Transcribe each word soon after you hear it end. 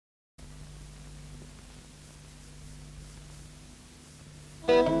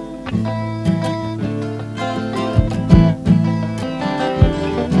Fight,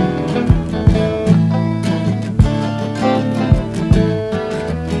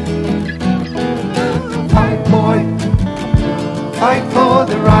 boy, fight for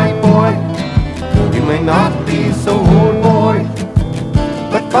the right, boy. You may not be so old, boy,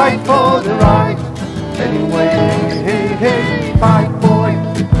 but fight for the right anyway. Hey, hey, fight, boy,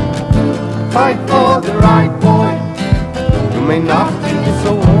 fight for the right, boy. You may not be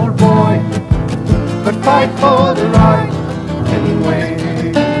so old, boy, but fight for the right anyway.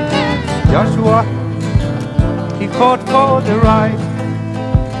 Joshua, he fought for the right,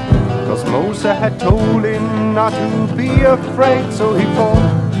 'cause Moses had told him not to be afraid, so he fought.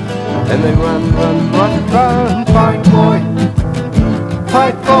 And they run, run, run, run. Fight, boy,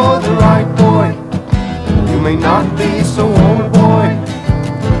 fight for the right, boy. You may not be so old, boy,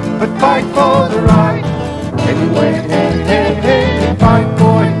 but fight for the right anyway. Hey, hey, hey, fight,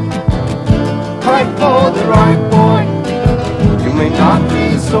 boy, fight for the right, boy. You may not be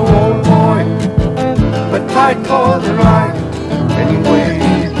so old, boy, but fight for the right anyway.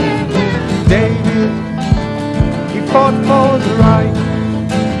 David, he fought for the right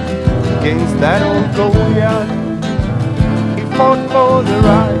against that old Goliath. He fought for the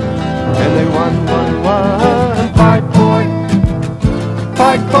right, and they won, won, won. Fight, boy,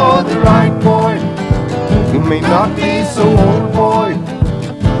 fight for the right, boy. You may not be so old, boy,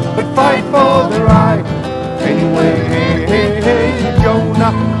 but fight for the right anyway. Hey, hey, hey,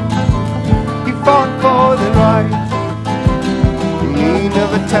 Jonah, he fought for the right in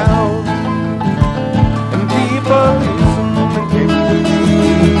Nineveh town, and people listen and give.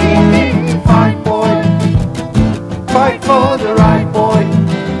 Fight, boy, fight for the right, boy.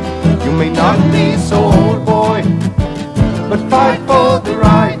 You may not be so old, boy, but fight for the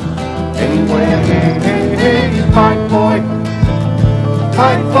right anyway. Hey, hey, hey, fight, boy,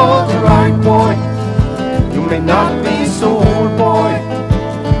 fight for the right, boy. You may not be so old,